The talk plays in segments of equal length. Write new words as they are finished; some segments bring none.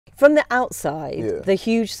From the outside, the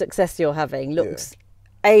huge success you're having looks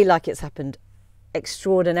A, like it's happened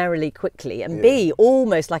extraordinarily quickly, and B,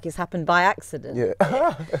 almost like it's happened by accident.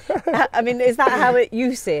 I mean, is that how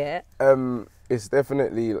you see it? It's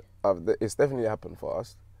definitely happened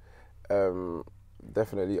fast.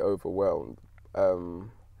 Definitely overwhelmed.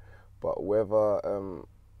 But whether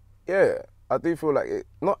I do feel like it,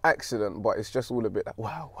 not accident, but it's just all a bit like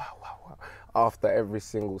wow after every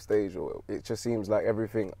single stage, or it just seems like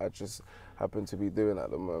everything I just happen to be doing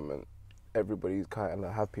at the moment, everybody's kind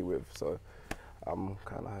of happy with, so I'm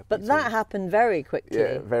kind of happy. But that happened very quickly.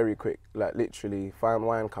 Yeah, very quick. Like literally, Fine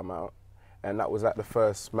Wine come out, and that was like the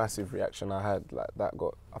first massive reaction I had. Like that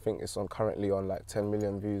got, I think it's currently on like 10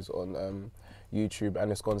 million views on YouTube,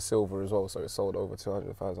 and it's gone silver as well, so it sold over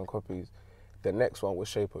 200,000 copies. The next one was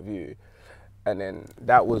Shape of You, and then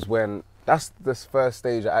that was when, that's the first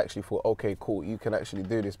stage I actually thought, okay, cool, you can actually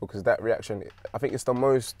do this, because that reaction, I think it's the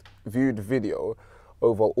most viewed video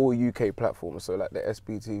over all UK platforms, so like the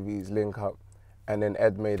SBTVs, Link Up, and then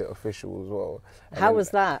Ed made it official as well. And how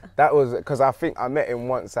was that? That was, because I think I met him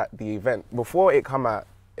once at the event. Before it come out,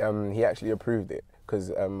 he actually approved it,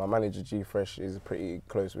 because my manager G Fresh is pretty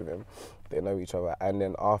close with him. They know each other. And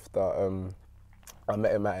then after, I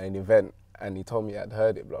met him at an event, and he told me I'd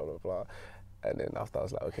heard it, blah, blah, blah. And then after I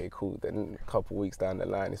was like, okay, cool. Then a couple of weeks down the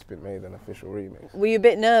line, it's been made an official remix. Were you a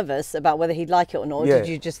bit nervous about whether he'd like it or not, or did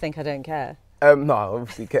you just think, I don't care? No, I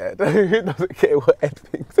obviously cared. Who doesn't care what Ed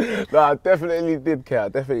thinks? No, I definitely did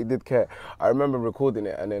care. I remember recording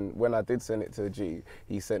it, and then when I did send it to G,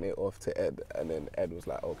 he sent it off to Ed, and then Ed was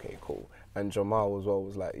like, okay, cool. And Jamal as well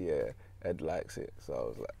was like, yeah, Ed likes it. So I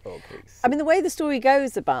was like, okay. I mean, the way the story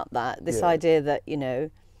goes about that, this idea that, you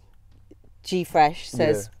know, G Fresh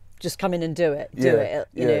says, just come in and do it. You know,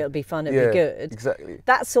 it'll be fun, it'll be good. Exactly.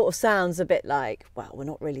 That sort of sounds a bit like, well, we're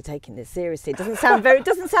not really taking this seriously. It doesn't sound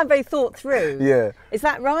very thought through. Yeah. Is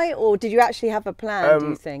that right, or did you actually have a plan? Do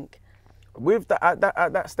you think? With at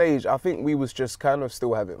that stage, I think we was just kind of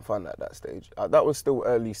still having fun at that stage. That was still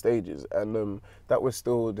early stages, and that was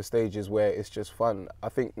still the stages where it's just fun. I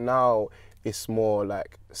think now it's more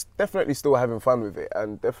like definitely still having fun with it,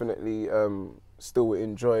 and definitely still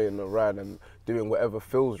enjoying the ride and doing whatever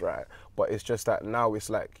feels right. But it's just that now it's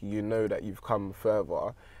like, you know, that you've come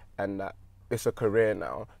further, and that it's a career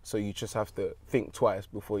now, so you just have to think twice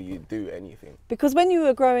before you do anything. Because when you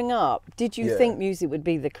were growing up, did you think music would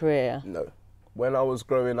be the career? No. When I was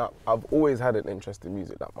growing up, I've always had an interest in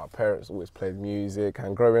music. Like my parents always played music,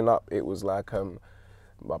 and growing up, it was like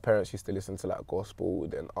my parents used to listen to like gospel,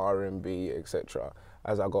 then R&B, etc.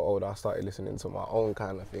 As I got older, I started listening to my own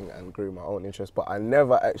kind of thing and grew my own interest. But I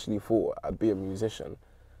never actually thought I'd be a musician.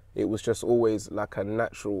 It was just always like a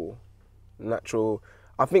natural.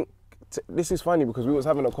 I think this is funny, because we was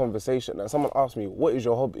having a conversation and someone asked me, "What is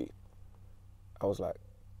your hobby?" I was like,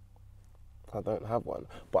 I don't have one.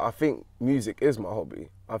 But I think music is my hobby.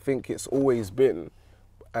 I think it's always been,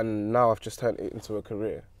 and now I've just turned it into a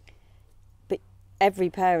career. But every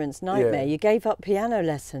parent's nightmare, you gave up piano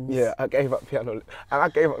lessons. Yeah, I gave up piano, and I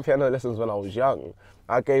gave up piano lessons when I was young.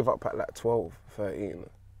 I gave up at like 12, 13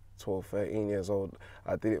 years old.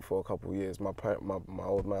 I did it for a couple of years. My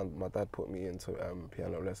old man, my dad put me into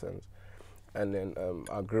piano lessons, and then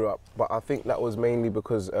I grew up. But I think that was mainly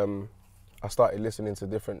because I started listening to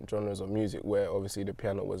different genres of music where obviously the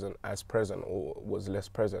piano wasn't as present or was less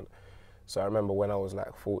present. So I remember when I was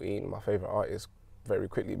like 14, my favourite artist very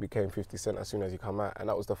quickly became 50 Cent as soon as he came out, and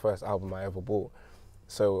that was the first album I ever bought.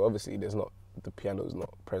 So obviously the piano is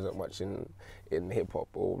not present much in hip hop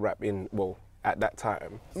or rap at that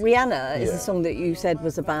time. Rihanna is a song that you said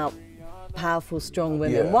was about powerful, strong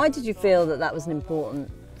women. Yeah. Why did you feel that that was an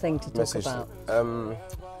important thing to talk about?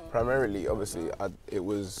 Primarily, obviously, it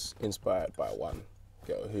was inspired by one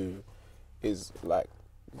girl who is like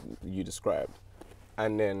you described,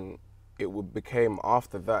 and then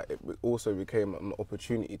after that, it also became an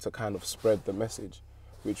opportunity to kind of spread the message,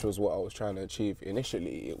 which was what I was trying to achieve.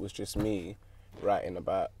 Initially, it was just me writing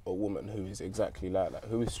about a woman who is exactly like that,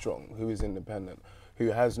 who is strong, who is independent, who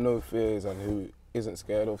has no fears, and who isn't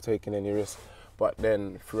scared of taking any risks. But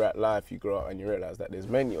then throughout life, you grow up and you realize that there's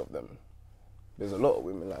many of them. There's a lot of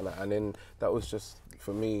women like that, and then that was just,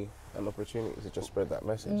 for me, an opportunity to just spread that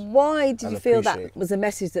message. Why did you feel that was a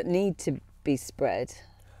message that needed to be spread?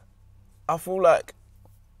 I feel like,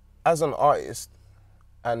 as an artist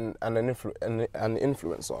and an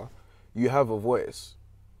influencer, you have a voice.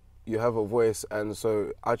 And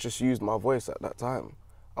so I just used my voice at that time.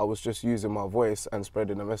 I was just using my voice and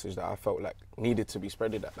spreading a message that I felt like needed to be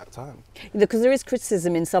spreaded at that time. Because there is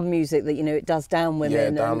criticism in some music that, you know, it does down women. Yeah,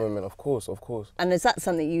 down women, of course. And is that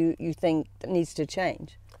something you think that needs to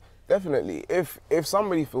change? Definitely. If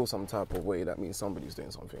somebody feels some type of way, that means somebody's doing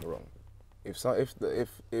something wrong.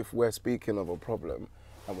 If we're speaking of a problem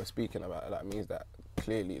and we're speaking about it, that means that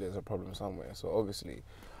clearly there's a problem somewhere. So obviously,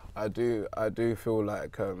 I do feel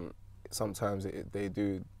like sometimes they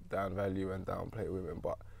do downvalue and downplay women,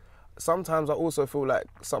 but sometimes I also feel like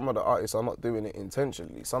some of the artists are not doing it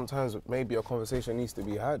intentionally. Sometimes maybe a conversation needs to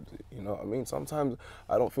be had, you know what I mean? Sometimes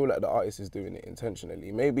I don't feel like the artist is doing it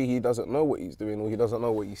intentionally. Maybe he doesn't know what he's doing, or he doesn't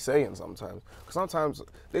know what he's saying sometimes. Because sometimes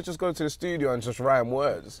they just go to the studio and just rhyme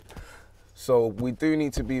words. So we do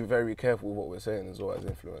need to be very careful with what we're saying as well as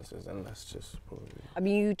influencers, and that's just probably... I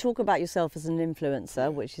mean, you talk about yourself as an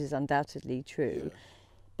influencer, which is undoubtedly true. Yeah.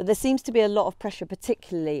 But there seems to be a lot of pressure,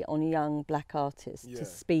 particularly on young black artists, to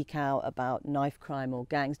speak out about knife crime or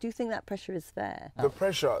gangs. Do you think that pressure is fair? The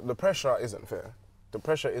pressure isn't fair. The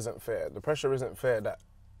pressure isn't fair. The pressure isn't fair that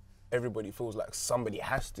everybody feels like somebody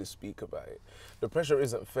has to speak about it. The pressure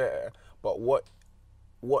isn't fair, but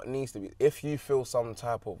what needs to be, if you feel some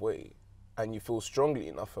type of way and you feel strongly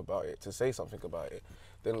enough about it to say something about it,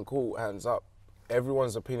 then cool, hands up.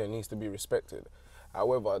 Everyone's opinion needs to be respected.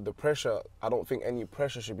 However, the pressure, I don't think any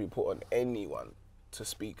pressure should be put on anyone to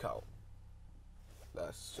speak out.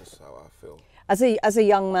 That's just how I feel. As a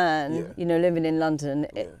young man, you know, living in London,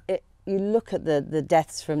 you look at the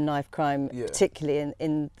deaths from knife crime, particularly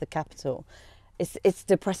in the capital. It's a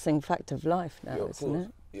depressing fact of life now, isn't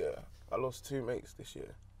it? Yeah, I lost 2 mates this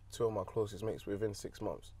year. 2 of my closest mates within 6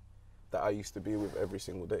 months that I used to be with every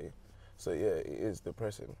single day. So yeah, it is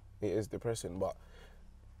depressing. It is depressing, but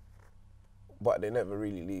they never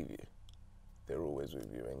really leave you. They're always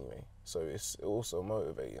with you anyway. So it's also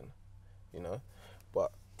motivating, you know?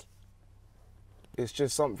 But it's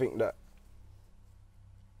just something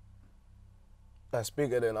that's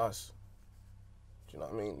bigger than us. Do you know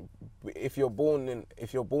what I mean? If you're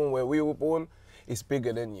born where we were born, it's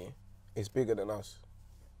bigger than you. It's bigger than us.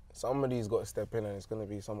 Somebody's got to step in, and it's going to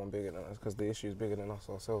be someone bigger than us, because the issue is bigger than us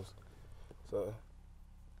ourselves. So,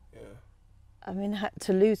 yeah. I mean,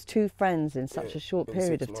 to lose 2 friends in such a short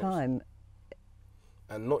period of time.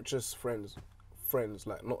 And not just friends,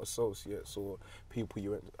 like not associates or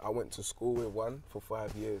people I went to school with one for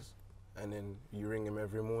 5 years, and then you ring him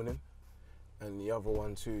every morning, and the other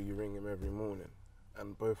one too, you ring him every morning,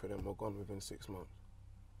 and both of them were gone within 6 months.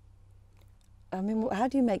 I mean, how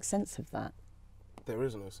do you make sense of that? There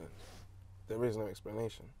is no sense. There is no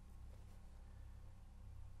explanation.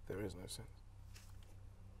 There is no sense.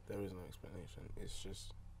 There is no explanation. It's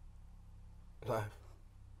just life,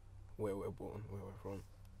 where we're born, where we're from.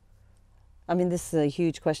 I mean, this is a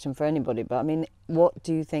huge question for anybody, but I mean, what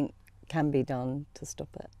do you think can be done to stop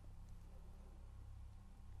it?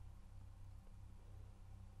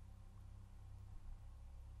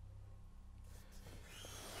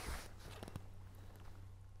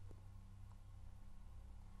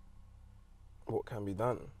 What can be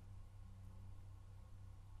done?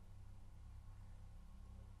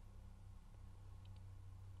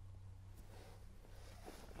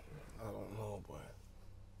 I don't know, boy.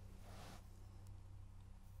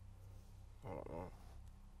 I don't know.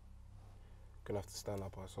 Gonna have to stand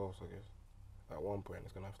up ourselves, I guess. At one point,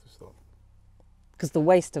 it's gonna have to stop. Because the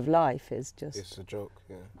waste of life is just... It's a joke,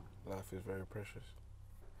 yeah. Life is very precious.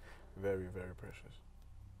 Very, very precious.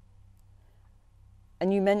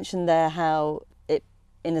 And you mentioned there how it,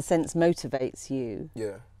 in a sense, motivates you.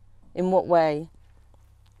 Yeah. In what way?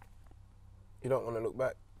 You don't want to look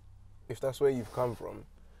back. If that's where you've come from,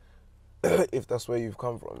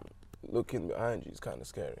 looking behind you is kind of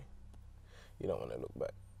scary. You don't want to look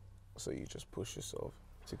back. So you just push yourself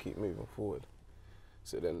to keep moving forward.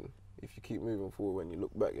 So then, if you keep moving forward, when you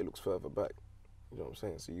look back, it looks further back. You know what I'm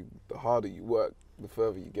saying? So the harder you work, the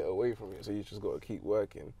further you get away from it. So you just got to keep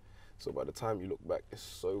working. So by the time you look back, it's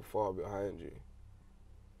so far behind you.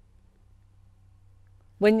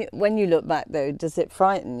 When you look back, though, does it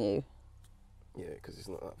frighten you? Yeah, because it's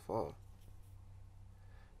not that far.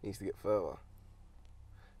 It needs to get further.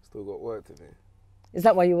 Still got work to do. Is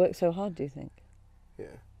that why you work so hard, do you think?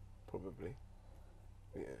 Yeah, probably.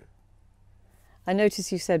 Yeah. I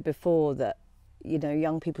noticed you said before that, you know,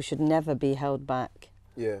 young people should never be held back.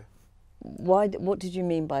 Yeah. Why? What did you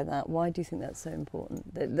mean by that? Why do you think that's so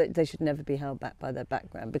important? That they should never be held back by their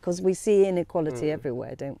background? Because we see inequality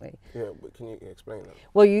everywhere, don't we? Yeah, but can you explain that?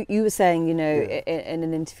 Well, you were saying, you know, in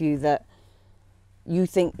an interview that you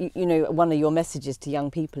think, you know, one of your messages to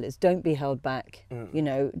young people is don't be held back, you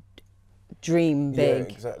know, dream big.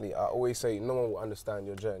 Yeah, exactly. I always say no one will understand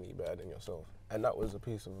your journey better than yourself. And that was a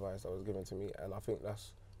piece of advice that was given to me, and I think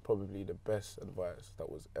that's probably the best advice that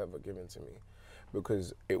was ever given to me.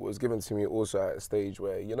 because it was given to me also at a stage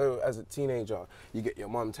where, you know, as a teenager, you get your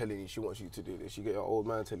mum telling you she wants you to do this. You get your old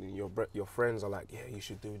man telling you, your friends are like, yeah, you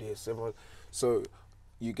should do this. Everyone, so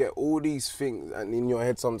you get all these things, and in your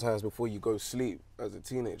head sometimes before you go sleep as a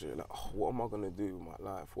teenager, you're like, oh, what am I going to do with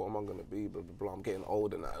my life? What am I going to be? Blah, blah, blah. I'm getting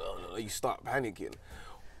older now. You start panicking.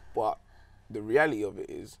 But the reality of it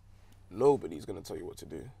is nobody's going to tell you what to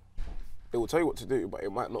do. They will tell you what to do, but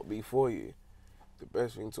it might not be for you. The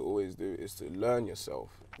best thing to always do is to learn yourself.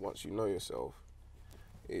 Once you know yourself,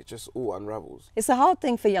 it just all unravels. It's a hard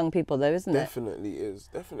thing for young people though, isn't it?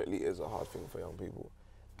 Definitely is a hard thing for young people.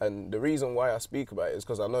 And the reason why I speak about it is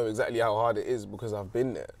because I know exactly how hard it is because I've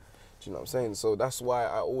been there. Do you know what I'm saying? So that's why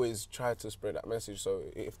I always try to spread that message. So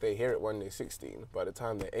if they hear it when they're 16, by the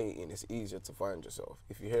time they're 18, it's easier to find yourself.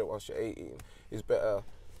 If you hear it once you're 18, it's better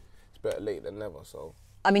late than never. So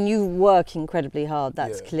I mean, you work incredibly hard,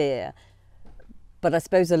 that's clear. But I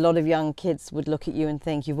suppose a lot of young kids would look at you and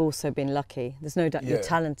think you've also been lucky. There's no doubt you're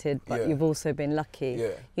talented, but you've also been lucky. Yeah.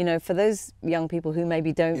 You know, for those young people who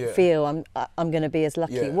maybe don't feel I'm going to be as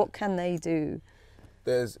lucky, what can they do?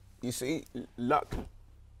 You see, luck,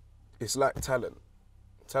 it's like talent.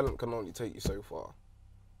 Talent can only take you so far,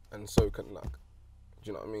 and so can luck.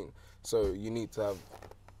 Do you know what I mean? So you need to have,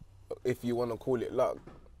 if you want to call it luck,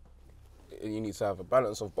 you need to have a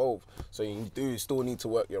balance of both. So you still need to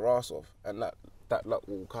work your ass off, and that luck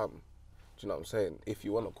will come. Do you know what I'm saying? If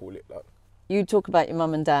you want to call it luck. You talk about your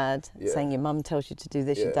mum and dad, saying your mum tells you to do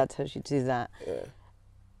this, your dad tells you to do that. Yeah.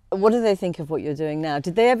 What do they think of what you're doing now?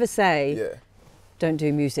 Did they ever say, don't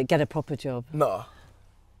do music, get a proper job? No.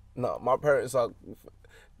 My parents are,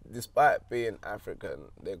 despite being African,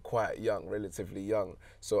 they're quite young, relatively young.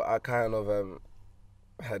 So I kind of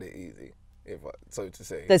had it easy, so to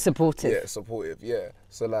say. They're supportive? Yeah, supportive, yeah.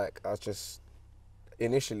 So like,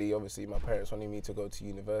 initially, obviously, my parents wanted me to go to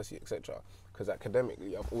university, etc. Because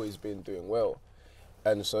academically, I've always been doing well.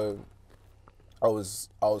 And so I was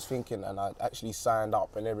thinking, and I actually signed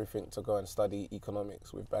up and everything to go and study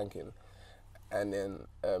economics with banking. And then,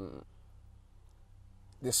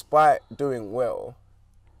 despite doing well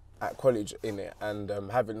at college in it and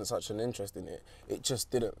having such an interest in it, it just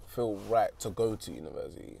didn't feel right to go to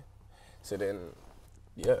university. So then,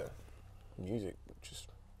 music just...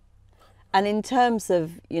 And in terms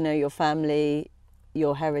of, you know, your family,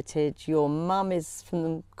 your heritage, your mum is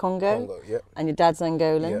from Congo, and your dad's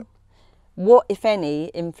Angolan. Yep. What, if any,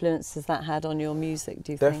 influence has that had on your music,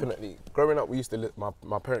 do you think? Definitely. Growing up, we used to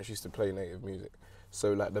my parents used to play native music.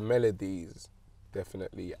 So like the melodies,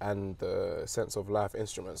 definitely, and the sense of live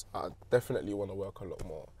instruments. I definitely want to work a lot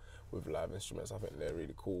more with live instruments. I think they're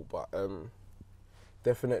really cool. But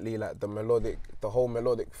definitely like the whole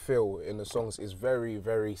melodic feel in the songs is very,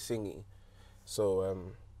 very singy. So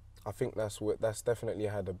I think that's definitely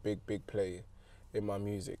had a big play in my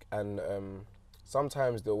music, and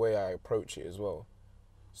sometimes the way I approach it as well.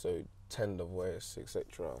 So tender voice,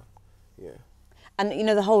 etc. Yeah. And you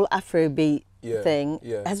know, the whole Afro Beat thing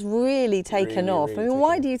has really taken off. Really I mean,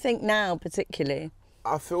 why do you think now particularly?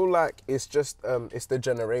 I feel like it's just it's the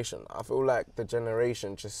generation. I feel like the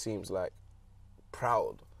generation just seems like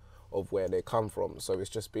proud of where they come from, so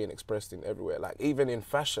it's just being expressed in everywhere. Like even in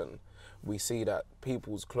fashion, we see that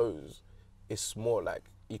people's clothes, it's more like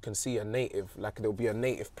you can see a native, like there'll be a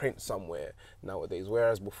native print somewhere nowadays,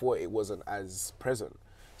 whereas before it wasn't as present.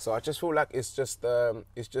 So I just feel like it's just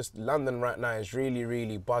London right now is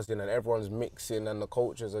really buzzing, and everyone's mixing, and the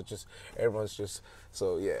cultures are just, everyone's just,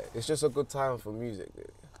 so yeah, it's just a good time for music.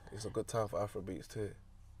 It's a good time for Afro beats too.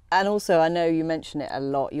 And also, I know you mention it a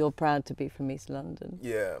lot, you're proud to be from East London.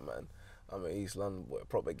 Yeah, man. I'm an East London boy,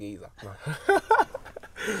 proper geezer.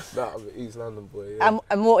 No, I'm an East London boy, yeah.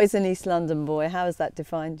 And what is an East London boy? How has that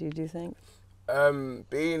defined you, do you think?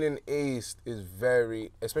 Being in East is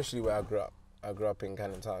very, especially where I grew up in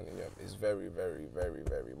Cannon Town, you know, it's very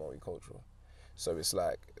multicultural. So it's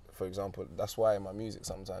like, for example, that's why in my music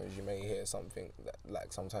sometimes you may hear something that,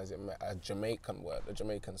 like sometimes a Jamaican word, a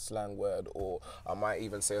Jamaican slang word, or I might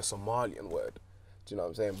even say a Somalian word. Do you know what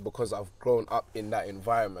I'm saying? Because I've grown up in that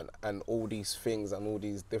environment and all these things and all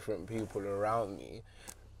these different people around me,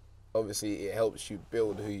 obviously it helps you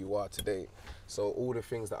build who you are today. So all the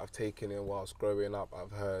things that I've taken in whilst growing up,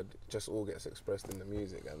 I've heard, just all gets expressed in the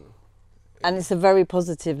music. And it's a very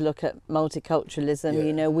positive look at multiculturalism. Yeah.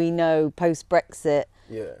 You know, we know post-Brexit,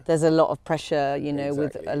 there's a lot of pressure, you know,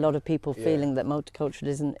 with a lot of people feeling that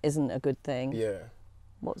multiculturalism isn't a good thing. Yeah.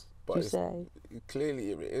 What do you say?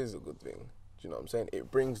 Clearly it is a good thing. Do you know what I'm saying?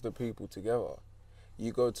 It brings the people together.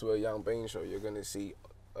 You go to a Yxng Bane show, you're going to see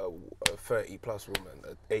a 30-plus woman,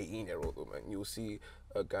 an 18-year-old woman. You'll see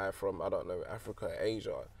a guy from, I don't know, Africa,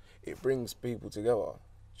 Asia. it brings people together.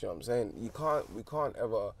 Do you know what I'm saying? We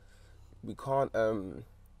can't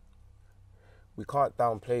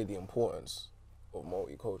downplay the importance of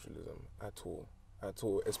multiculturalism at all.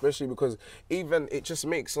 Especially because even it just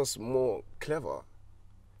makes us more clever,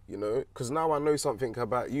 you know? Because now I know something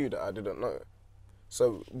about you that I didn't know.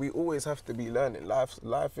 So we always have to be learning.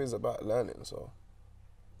 Life is about learning. So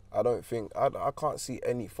I can't see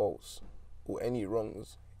any faults or any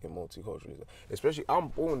wrongs in multiculturalism. Especially, I'm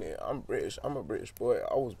born here. I'm British. I'm a British boy.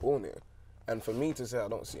 I was born here. And for me to say I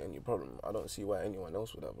don't see any problem, I don't see why anyone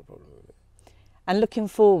else would have a problem with it. And looking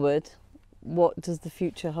forward, what does the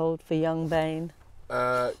future hold for Yxng Bane?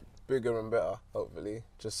 Bigger and better, hopefully.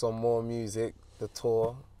 Just some more music. The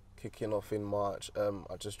tour kicking off in March.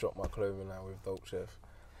 I just dropped my clothing now with Dope Chef,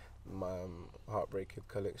 my Heartbreaking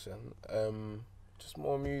collection. Just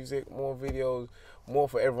more music, more videos, more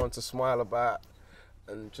for everyone to smile about,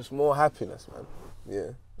 and just more happiness, man.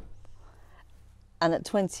 Yeah. And at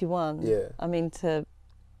 21, yeah. I mean, to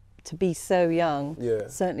be so young, yeah.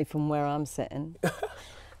 certainly from where I'm sitting,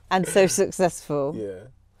 and so successful. Yeah,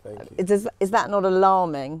 thank you. Is that not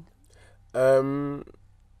alarming? I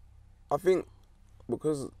think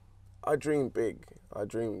because I dream big, I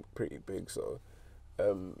dream pretty big, so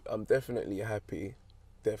I'm definitely happy,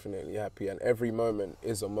 and every moment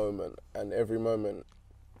is a moment, and every moment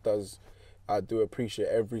I do appreciate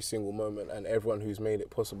every single moment and everyone who's made it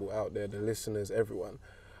possible out there, the listeners, everyone.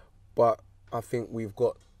 But I think we've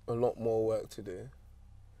got a lot more work to do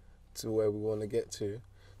to where we want to get to.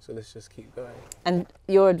 So let's just keep going. And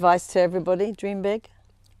your advice to everybody, dream big?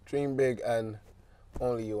 Dream big, and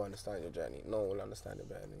only you understand your journey. No one will understand it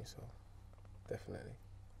better than you, so definitely.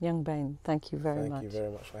 Yxng Bane, thank you very much. Thank you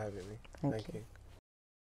very much for having me. Thank you.